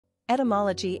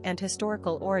Etymology and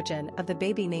historical origin of the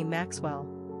baby name Maxwell.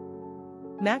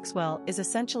 Maxwell is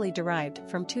essentially derived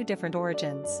from two different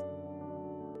origins.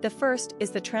 The first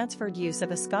is the transferred use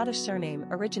of a Scottish surname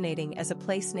originating as a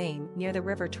place name near the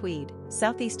River Tweed,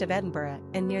 southeast of Edinburgh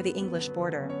and near the English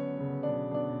border.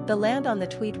 The land on the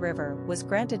Tweed River was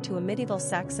granted to a medieval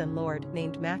Saxon lord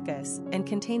named Maccus and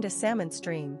contained a salmon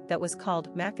stream that was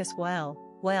called Maccus Wael,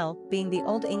 Wael being the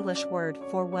Old English word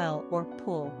for well or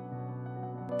pool.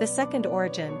 The second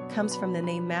origin comes from the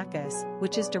name Maccus,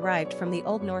 which is derived from the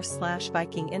Old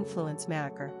Norse/Viking influence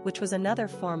Maccr, which was another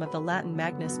form of the Latin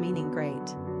Magnus meaning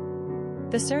great.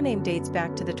 The surname dates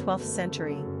back to the 12th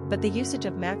century, but the usage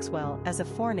of Maxwell as a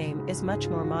forename is much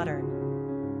more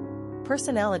modern.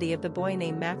 Personality of the boy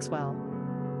named Maxwell.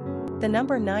 The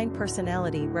number 9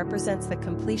 personality represents the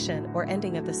completion or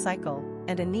ending of the cycle,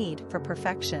 and a need for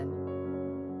perfection.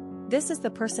 This is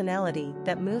the personality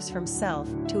that moves from self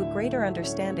to a greater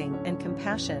understanding and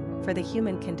compassion for the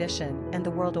human condition and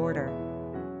the world order.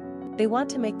 They want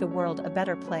to make the world a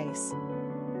better place.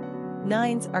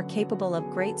 9s are capable of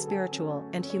great spiritual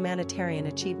and humanitarian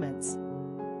achievements.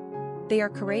 They are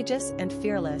courageous and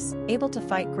fearless, able to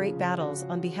fight great battles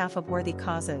on behalf of worthy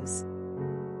causes.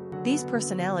 These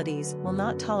personalities will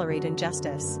not tolerate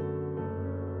injustice.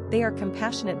 They are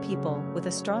compassionate people with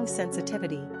a strong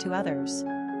sensitivity to others.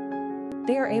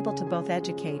 They are able to both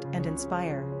educate and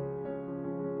inspire.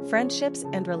 Friendships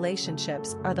and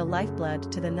relationships are the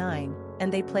lifeblood to the 9,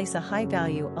 and they place a high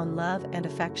value on love and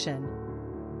affection.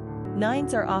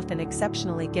 9s are often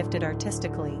exceptionally gifted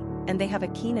artistically, and they have a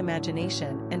keen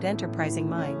imagination and enterprising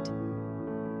mind.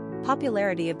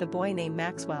 Popularity of the boy named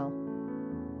Maxwell.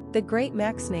 The great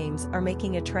Max names are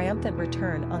making a triumphant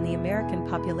return on the American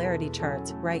popularity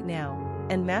charts right now,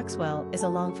 and Maxwell is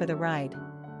along for the ride.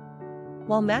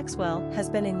 While Maxwell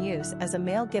has been in use as a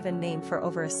male given name for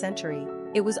over a century,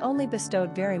 it was only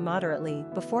bestowed very moderately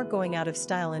before going out of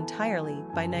style entirely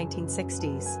by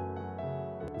 1960s.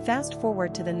 Fast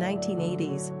forward to the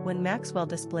 1980s when Maxwell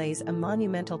displays a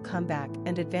monumental comeback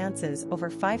and advances over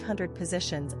 500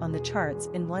 positions on the charts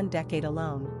in one decade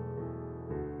alone.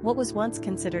 What was once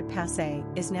considered passé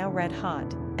is now red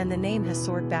hot, and the name has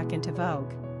soared back into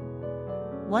vogue.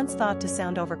 Once thought to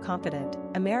sound overconfident,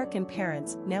 American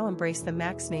parents now embrace the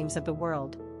Max names of the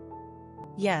world.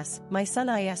 "Yes, my son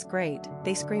is great,"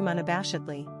 they scream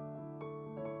unabashedly.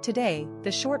 Today,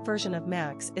 the short version of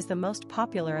Max is the most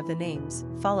popular of the names,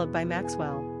 followed by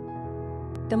Maxwell.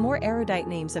 The more erudite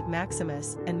names of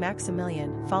Maximus and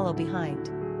Maximilian follow behind.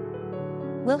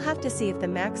 We'll have to see if the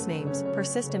Max names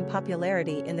persist in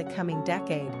popularity in the coming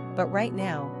decade, but right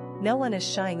now, no one is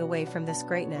shying away from this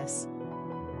greatness.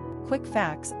 Quick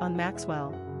facts on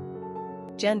Maxwell.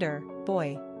 Gender,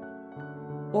 boy.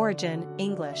 Origin,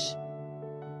 English.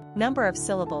 Number of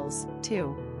syllables,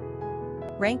 2.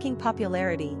 Ranking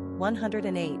popularity,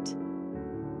 108.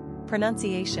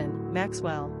 Pronunciation,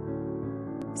 Maxwell.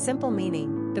 Simple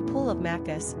meaning, the pool of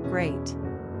Maccus, great.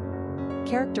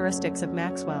 Characteristics of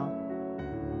Maxwell.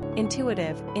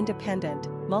 Intuitive, independent,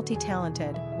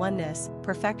 multi-talented, oneness,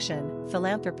 perfection,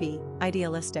 philanthropy,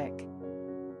 idealistic.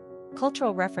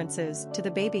 Cultural references to the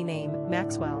baby name,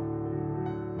 Maxwell.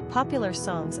 Popular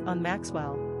songs on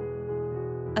Maxwell.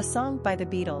 A song by the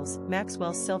Beatles,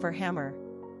 Maxwell's Silver Hammer.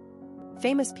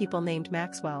 Famous people named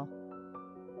Maxwell.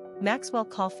 Maxwell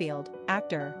Caulfield,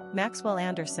 actor, Maxwell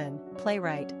Anderson,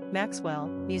 playwright, Maxwell,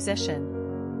 musician.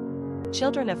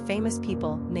 Children of famous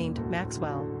people named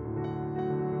Maxwell.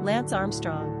 Lance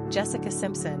Armstrong, Jessica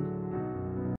Simpson,